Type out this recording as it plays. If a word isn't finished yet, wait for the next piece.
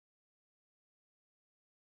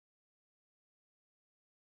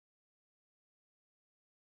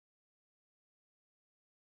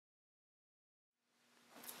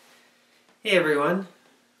Hey everyone,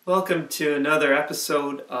 welcome to another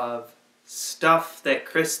episode of Stuff That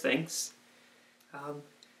Chris Thinks.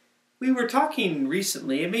 We were talking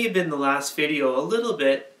recently, it may have been the last video, a little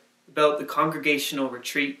bit about the congregational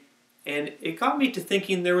retreat, and it got me to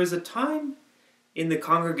thinking there was a time in the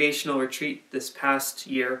congregational retreat this past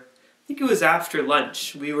year. I think it was after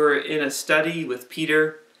lunch. We were in a study with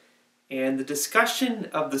Peter, and the discussion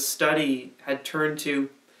of the study had turned to,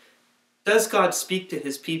 does God speak to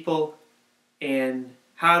his people? And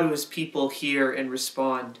how do his people hear and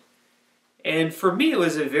respond? And for me, it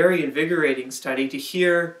was a very invigorating study to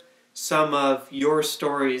hear some of your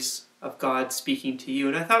stories of God speaking to you.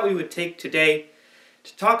 And I thought we would take today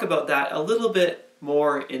to talk about that a little bit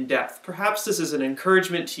more in depth. Perhaps this is an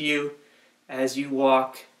encouragement to you as you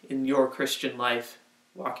walk in your Christian life,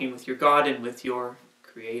 walking with your God and with your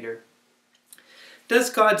Creator.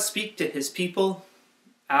 Does God speak to his people?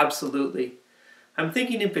 Absolutely. I'm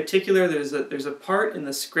thinking in particular there's a part in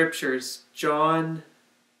the scriptures, John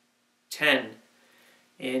 10,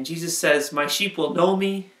 and Jesus says, "My sheep will know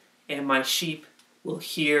me, and my sheep will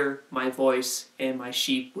hear my voice, and my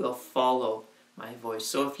sheep will follow my voice."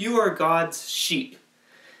 So if you are God's sheep,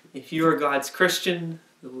 if you are God's Christian,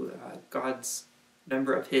 God's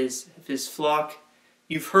member of his flock,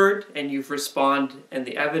 you've heard and you've responded, and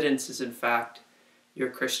the evidence is in fact your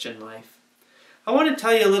Christian life. I want to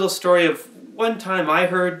tell you a little story of one time I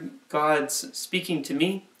heard God's speaking to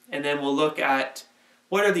me, and then we'll look at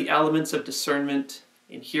what are the elements of discernment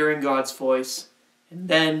in hearing God's voice, and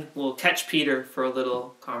then we'll catch Peter for a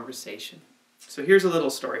little conversation. So here's a little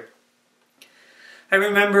story. I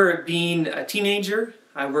remember being a teenager.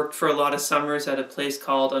 I worked for a lot of summers at a place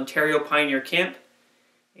called Ontario Pioneer Camp,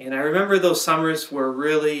 and I remember those summers were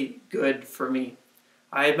really good for me.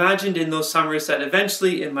 I imagined in those summers that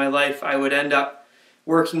eventually in my life I would end up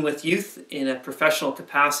working with youth in a professional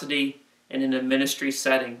capacity and in a ministry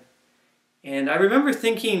setting. And I remember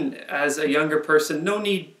thinking as a younger person, no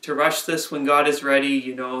need to rush this. When God is ready,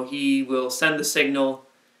 he will send the signal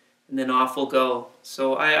and then off we'll go.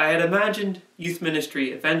 So I had imagined youth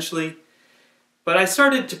ministry eventually, but I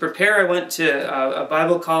started to prepare. I went to a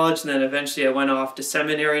Bible college, and then eventually I went off to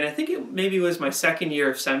seminary, and I think it maybe was my second year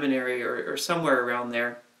of seminary or somewhere around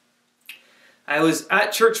there. I was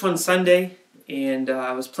at church one Sunday, and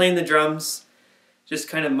I was playing the drums, just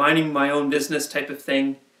kind of minding my own business type of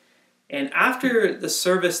thing. And after the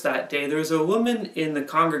service that day, there was a woman in the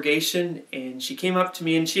congregation, and she came up to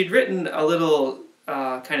me, and she had written a little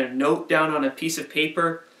kind of note down on a piece of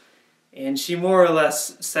paper. And she more or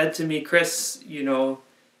less said to me, "Chris,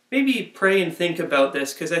 maybe pray and think about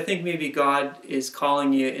this, because I think maybe God is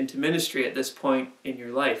calling you into ministry at this point in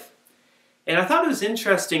your life." And I thought it was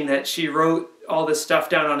interesting that she wrote all this stuff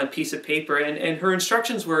down on a piece of paper, and her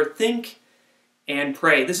instructions were think and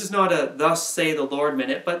pray. This is not a "thus say the Lord"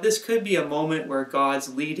 minute, but this could be a moment where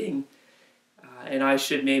God's leading, and I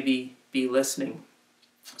should maybe be listening.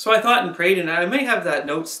 So I thought and prayed, and I may have that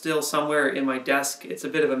note still somewhere in my desk. It's a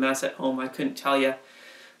bit of a mess at home, I couldn't tell you.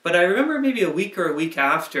 But I remember maybe a week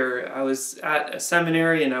after, I was at a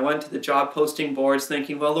seminary, and I went to the job posting boards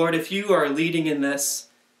thinking, well, Lord, if you are leading in this,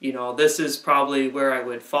 this is probably where I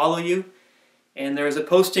would follow you. And there was a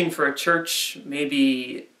posting for a church,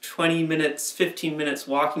 maybe 20 minutes, 15 minutes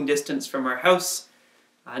walking distance from our house.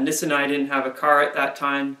 Nis and I didn't have a car at that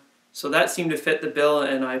time, so that seemed to fit the bill,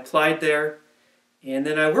 and I applied there. And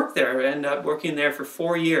then I worked there. I ended up working there for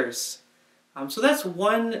 4 years. So that's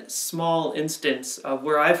one small instance of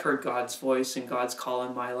where I've heard God's voice and God's call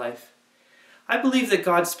in my life. I believe that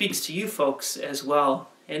God speaks to you folks as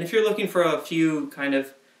well. And if you're looking for a few kind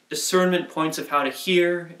of discernment points of how to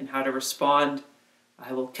hear and how to respond,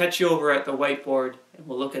 I will catch you over at the whiteboard and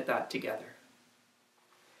we'll look at that together.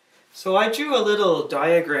 So I drew a little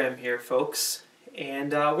diagram here, folks.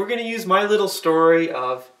 And we're going to use my little story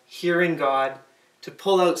of hearing God to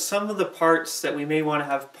pull out some of the parts that we may want to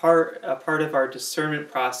have a part of our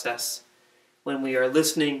discernment process when we are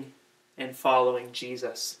listening and following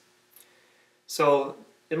Jesus. So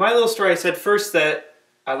in my little story, I said first that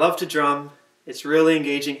I love to drum. It's really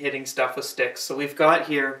engaging hitting stuff with sticks. So we've got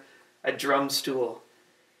here a drum stool.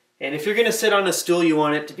 And if you're going to sit on a stool, you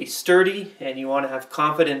want it to be sturdy and you want to have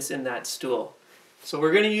confidence in that stool. So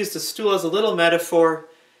we're going to use the stool as a little metaphor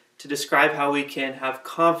to describe how we can have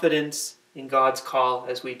confidence in God's call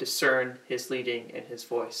as we discern his leading and his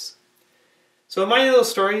voice. So in my little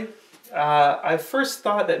story, I first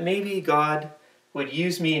thought that maybe God would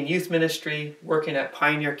use me in youth ministry working at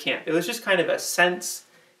Pioneer Camp. It was just kind of a sense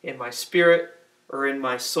in my spirit or in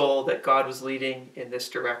my soul that God was leading in this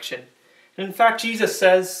direction. And in fact, Jesus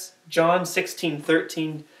says, John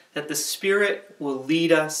 16:13, that the Spirit will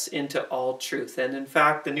lead us into all truth. And in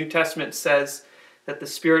fact, the New Testament says that the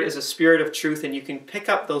Spirit is a spirit of truth, and you can pick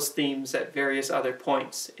up those themes at various other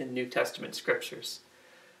points in New Testament scriptures.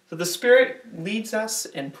 So the Spirit leads us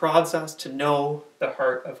and prods us to know the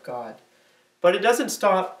heart of God. But it doesn't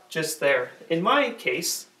stop just there. In my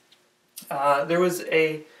case, there was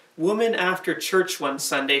a woman after church one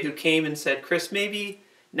Sunday who came and said, "Chris, maybe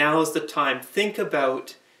now is the time. Think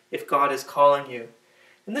about if God is calling you."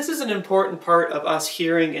 And this is an important part of us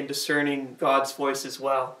hearing and discerning God's voice as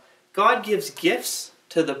well. God gives gifts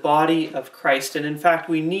to the body of Christ, and in fact,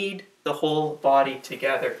 we need the whole body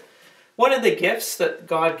together. One of the gifts that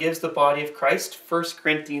God gives the body of Christ, 1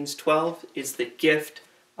 Corinthians 12, is the gift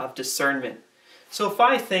of discernment. So if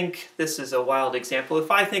I think, this is a wild example,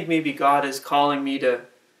 if I think maybe God is calling me to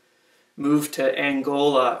move to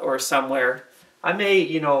Angola or somewhere, I may,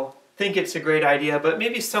 think it's a great idea, but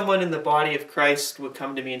maybe someone in the body of Christ would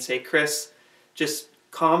come to me and say, "Chris, just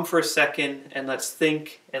calm for a second and let's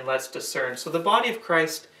think and let's discern." So the body of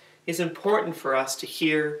Christ is important for us to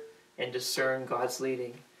hear and discern God's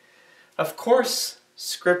leading. Of course,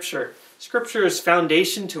 Scripture. Scripture is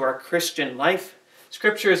foundation to our Christian life.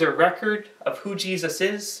 Scripture is a record of who Jesus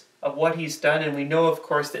is, of what He's done, and we know, of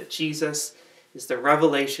course, that Jesus is the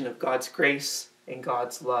revelation of God's grace and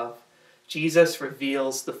God's love. Jesus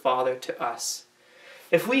reveals the Father to us.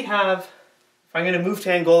 If I'm going to move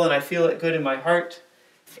to Angola and I feel it good in my heart,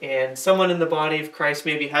 and someone in the body of Christ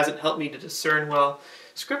maybe hasn't helped me to discern well,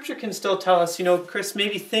 Scripture can still tell us, "Chris,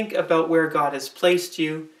 maybe think about where God has placed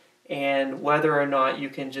you and whether or not you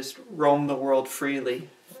can just roam the world freely."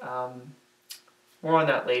 More on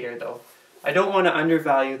that later, though. I don't want to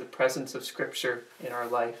undervalue the presence of Scripture in our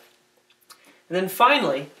life. And then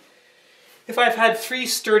finally, if I've had 3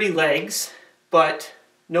 sturdy legs, but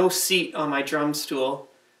no seat on my drum stool,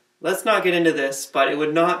 let's not get into this, but it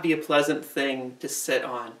would not be a pleasant thing to sit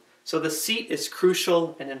on. So the seat is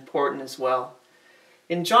crucial and important as well.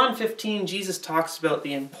 In John 15, Jesus talks about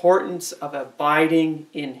the importance of abiding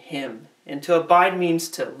in Him. And to abide means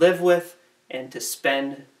to live with and to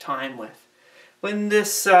spend time with. When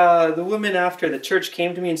the woman after the church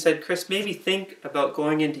came to me and said, "Chris, maybe think about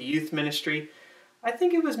going into youth ministry," I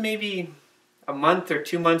think it was maybe a month or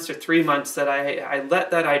 2 months or 3 months that I let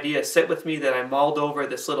that idea sit with me, that I mulled over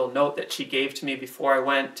this little note that she gave to me before I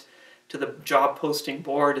went to the job posting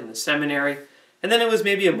board in the seminary. And then it was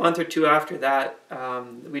maybe a month or 2 after that,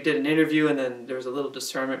 we did an interview, and then there was a little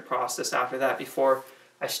discernment process after that before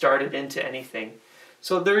I started into anything.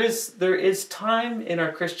 So there is time in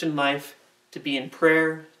our Christian life to be in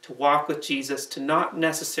prayer, to walk with Jesus, to not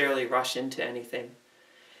necessarily rush into anything.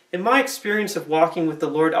 In my experience of walking with the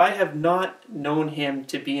Lord, I have not known Him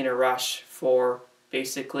to be in a rush for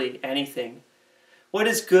basically anything. What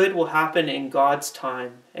is good will happen in God's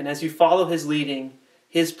time, and as you follow His leading,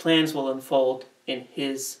 His plans will unfold in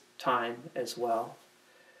His time as well.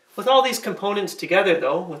 With all these components together,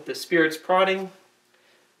 though, with the Spirit's prodding,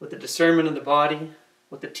 with the discernment of the body,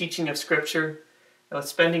 with the teaching of Scripture, and with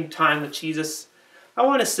spending time with Jesus, I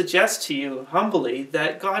want to suggest to you humbly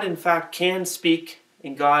that God in fact can speak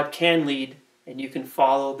and God can lead, and you can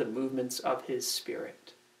follow the movements of His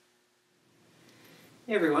Spirit.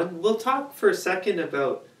 Hey everyone, we'll talk for a second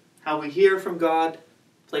about how we hear from God,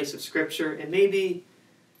 place of Scripture, and maybe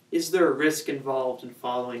is there a risk involved in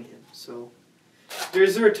following Him? So,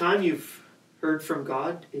 is there a time you've heard from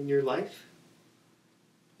God in your life?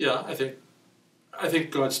 Yeah, I think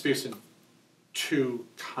God speaks in 2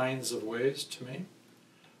 kinds of ways to me.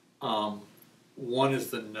 One is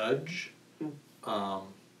the nudge.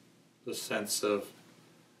 The sense of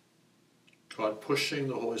God pushing,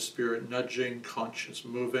 the Holy Spirit nudging, conscience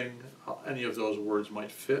moving, any of those words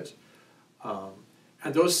might fit.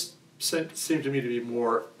 And those seem to me to be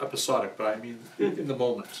more episodic, but I mean in the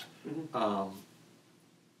moment. I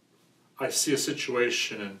see a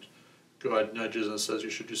situation and God nudges and says you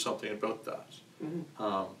should do something about that.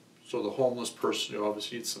 So the homeless person who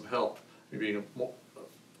obviously needs some help, maybe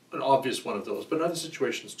an obvious one of those, but in other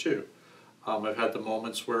situations too. I've had the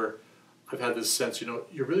moments where I've had this sense, you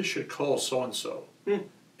really should call so-and-so.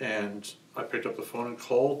 And I picked up the phone and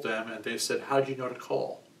called them, and they said, "How do you know to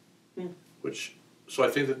call?" So I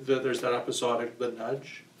think that there's that episodic, the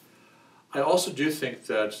nudge. I also do think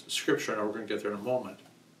that Scripture, and we're going to get there in a moment.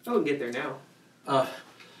 Oh, we'll get there now.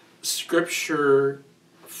 Scripture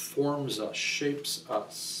forms us, shapes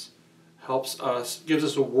us, helps us, gives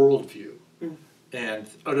us a worldview. And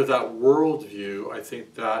out of that worldview, I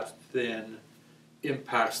think that then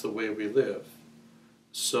impacts the way we live.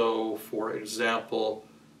 So, for example,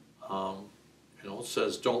 it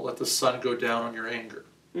says, "Don't let the sun go down on your anger."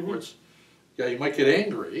 Yeah, you might get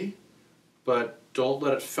angry, but don't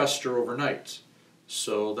let it fester overnight.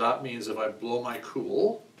 So that means if I blow my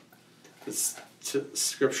cool,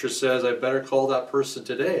 Scripture says I better call that person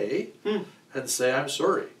today and say I'm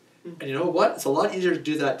sorry. And you know what? It's a lot easier to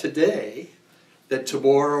do that today than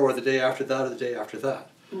tomorrow or the day after that or the day after that.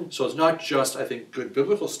 So it's not just, I think, good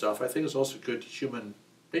biblical stuff. I think it's also good human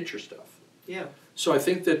nature stuff. Yeah. So I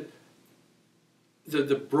think that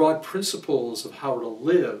the broad principles of how to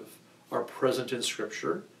live are present in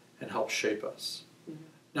Scripture and help shape us.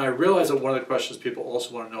 Now I realize that one of the questions people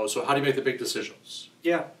also want to know is, so how do you make the big decisions?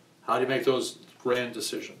 Yeah. How do you make those grand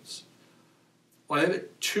decisions? Well, I think there are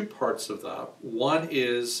two parts of that. One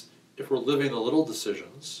is, if we're living the little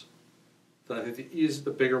decisions, then I think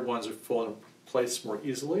the bigger ones are falling in place more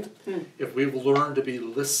easily. If we've learned to be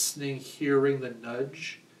listening, hearing the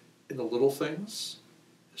nudge in the little things,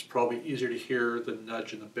 it's probably easier to hear the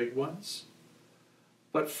nudge in the big ones.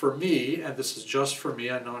 But for me, and this is just for me,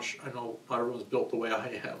 I know not everyone's built the way I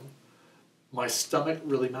am, my stomach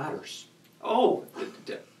really matters. Oh,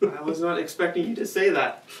 I was not expecting you to say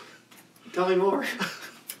that. Tell me more.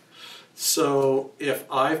 So if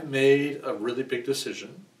I've made a really big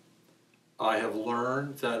decision, I have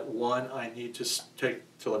learned that one, I need to take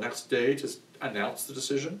till the next day to announce the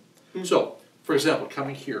decision. So, for example,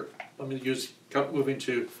 coming here, let me use moving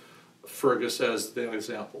to Fergus as the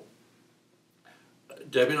example.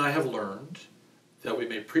 Debbie and I have learned that we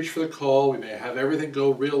may preach for the call, we may have everything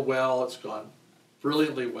go real well, it's gone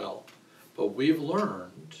brilliantly well, but we've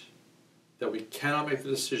learned that we cannot make the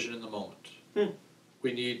decision in the moment.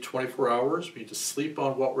 We need 24 hours, we need to sleep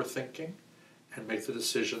on what we're thinking and make the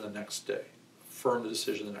decision the next day, affirm the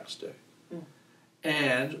decision the next day.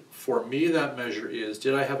 And for me that measure is,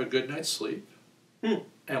 did I have a good night's sleep?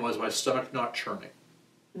 And was my stomach not churning?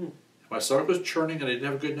 If my stomach was churning and I didn't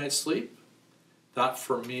have a good night's sleep, that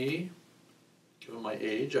for me, given my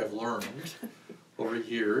age, I've learned over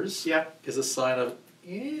years, is a sign of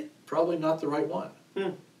probably not the right one.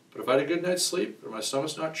 But if I had a good night's sleep and my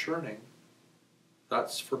stomach's not churning,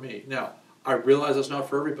 that's for me. Now, I realize that's not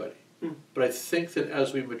for everybody. But I think that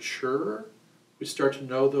as we mature, we start to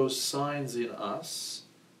know those signs in us,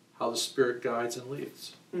 how the Spirit guides and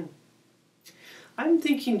leads. I'm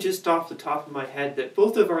thinking just off the top of my head that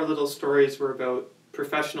both of our little stories were about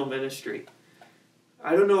professional ministry.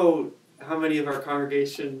 I don't know how many of our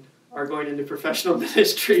congregation are going into professional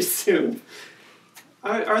ministry soon.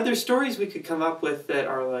 Are there stories we could come up with that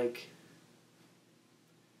are like,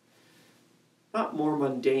 not more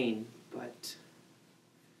mundane, but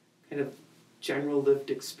kind of general lived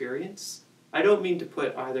experience? I don't mean to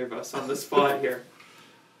put either of us on the spot here.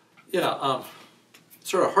 Yeah, it's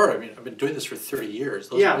sort of hard. I mean, I've been doing this for 30 years.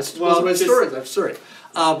 Those are my stories. I'm sorry.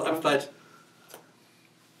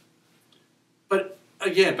 But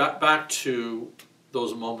again, back to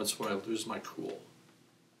those moments when I lose my cool,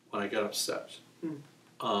 when I get upset.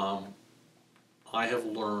 I have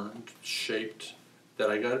learned, shaped, that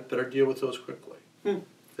I got to better deal with those quickly.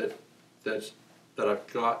 That I've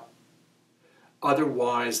got.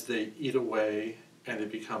 Otherwise, they eat away and they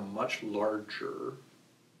become much larger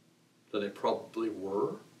than they probably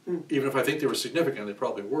were. Even if I think they were significant, they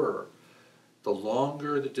probably were. The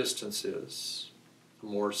longer the distance is, the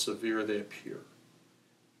more severe they appear,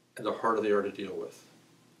 and the harder they are to deal with.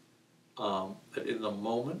 That in the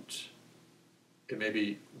moment, it may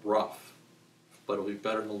be rough, but it'll be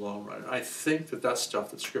better in the long run. And I think that that's stuff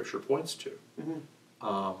that Scripture points to.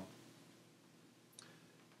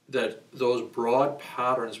 That those broad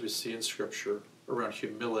patterns we see in Scripture around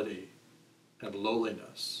humility and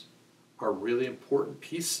lowliness are really important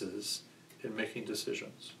pieces in making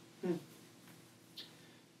decisions.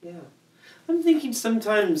 Yeah. I'm thinking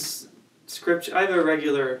sometimes Scripture, I have a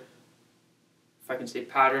regular, if I can say,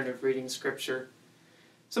 pattern of reading Scripture.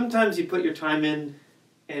 Sometimes you put your time in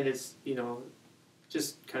and it's,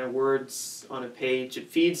 just kind of words on a page. It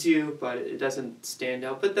feeds you, but it doesn't stand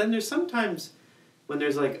out. But then there's sometimes when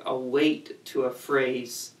there's like a weight to a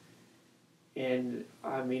phrase, and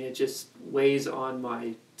I mean it just weighs on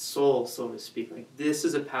my soul, so to speak. Like, this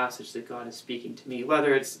is a passage that God is speaking to me,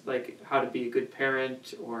 whether it's like how to be a good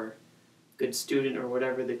parent or good student or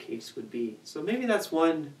whatever the case would be. So maybe that's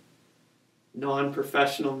one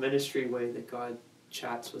non-professional ministry way that God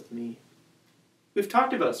chats with me. We've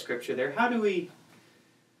talked about Scripture there.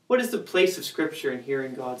 What is the place of Scripture in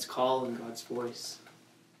hearing God's call and God's voice?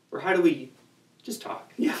 Or how do we just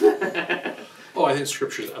talk? Oh, I think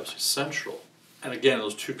Scripture is absolutely central. And again,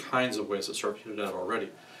 those two kinds of ways that Sarah pointed out already.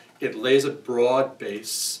 It lays a broad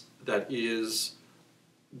base that is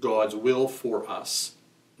God's will for us,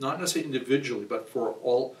 not necessarily individually, but for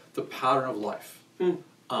all the pattern of life.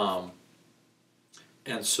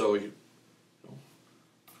 And so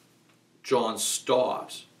John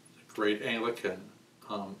Stott, the great Anglican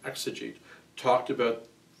exegete, talked about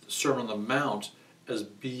the Sermon on the Mount as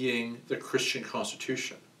being the Christian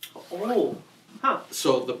constitution. Oh, huh.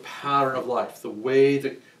 So the pattern of life, the way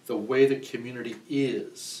the community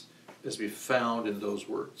is to be found in those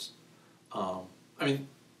words. I mean,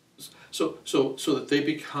 so that they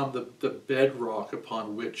become the bedrock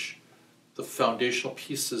upon which the foundational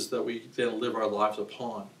pieces that we then live our lives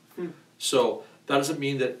upon. So that doesn't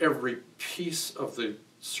mean that every piece of the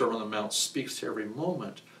Sermon on the Mount speaks to every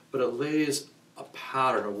moment, but it lays a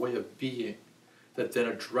pattern, a way of being that then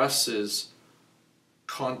addresses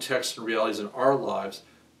contexts and realities in our lives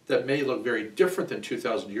that may look very different than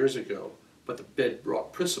 2,000 years ago, but the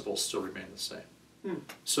bedrock principles still remain the same.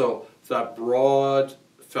 So that broad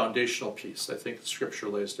foundational piece, I think the Scripture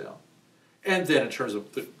lays down. And then in terms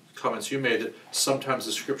of the comments you made, that sometimes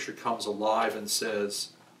the Scripture comes alive and says,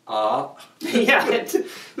 yeah,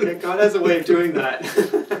 God has a way of doing that.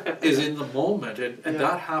 is in the moment, and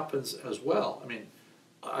that happens as well. I mean,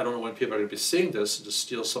 I don't know when people are going to be seeing this, and to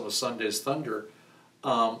steal some of Sunday's thunder,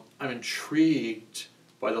 I'm intrigued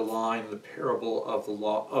by the line in the parable of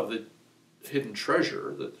the hidden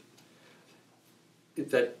treasure,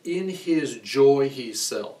 that in his joy he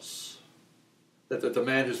sells. That the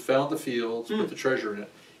man who's found the fields, put the treasure in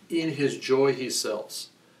it, in his joy he sells.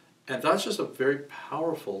 And that's just a very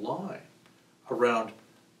powerful line around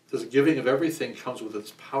this giving of everything comes with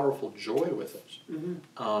its powerful joy with it.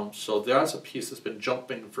 So that's a piece that's been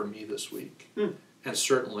jumping for me this week. And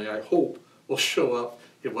certainly I hope will show up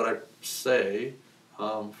in what I say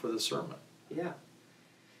for the sermon. Yeah.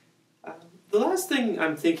 The last thing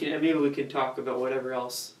I'm thinking, and maybe we can talk about whatever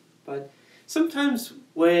else, but sometimes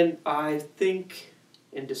when I think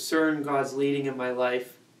and discern God's leading in my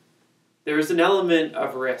life, there is an element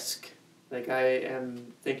of risk. Like I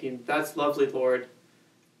am thinking, that's lovely, Lord,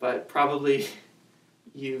 but probably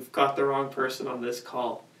you've got the wrong person on this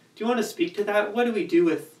call. Do you want to speak to that? What do we do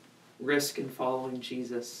with risk in following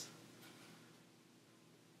Jesus?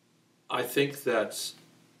 I think that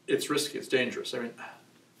it's risky, it's dangerous. I mean,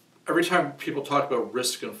 every time people talk about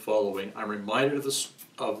risk and following, I'm reminded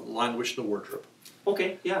of Lion, the Witch, and the Wardrobe.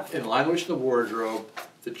 Okay, yeah. In Lion, the Witch, and the Wardrobe,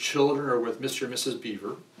 the children are with Mr. and Mrs.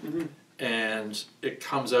 Beaver, and it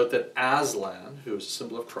comes out that Aslan, who is a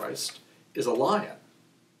symbol of Christ, is a lion.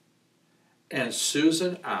 And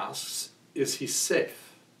Susan asks, is he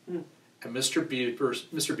safe? And Mr.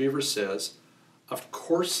 Beaver says, of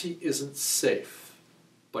course he isn't safe,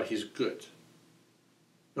 but he's good.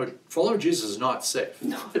 No, following Jesus is not safe.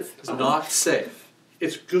 No, it's not safe.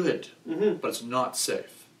 It's good, but it's not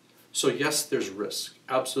safe. So yes, there's risk.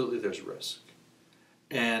 Absolutely there's risk.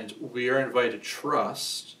 And we are invited to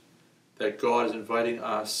trust that God is inviting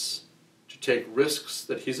us to take risks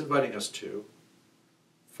that he's inviting us to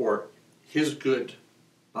for his good.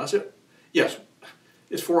 Not it. Yes,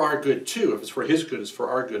 it's for our good too. If it's for his good, it's for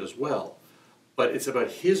our good as well. But it's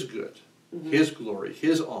about his good, his glory,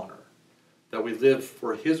 his honor, that we live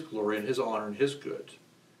for his glory and his honor and his good.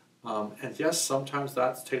 And yes, sometimes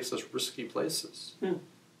that takes us risky places.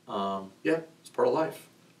 It's part of life,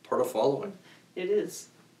 part of following. It is,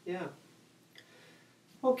 yeah.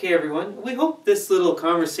 Okay, everyone. We hope this little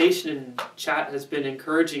conversation and chat has been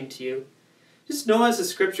encouraging to you. Just know, as the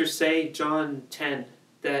scriptures say, John 10,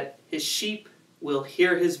 that his sheep will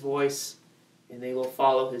hear his voice and they will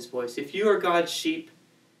follow his voice. If you are God's sheep,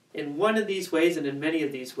 in one of these ways and in many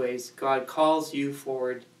of these ways, God calls you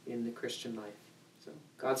forward in the Christian life. So,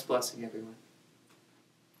 God's blessing, everyone.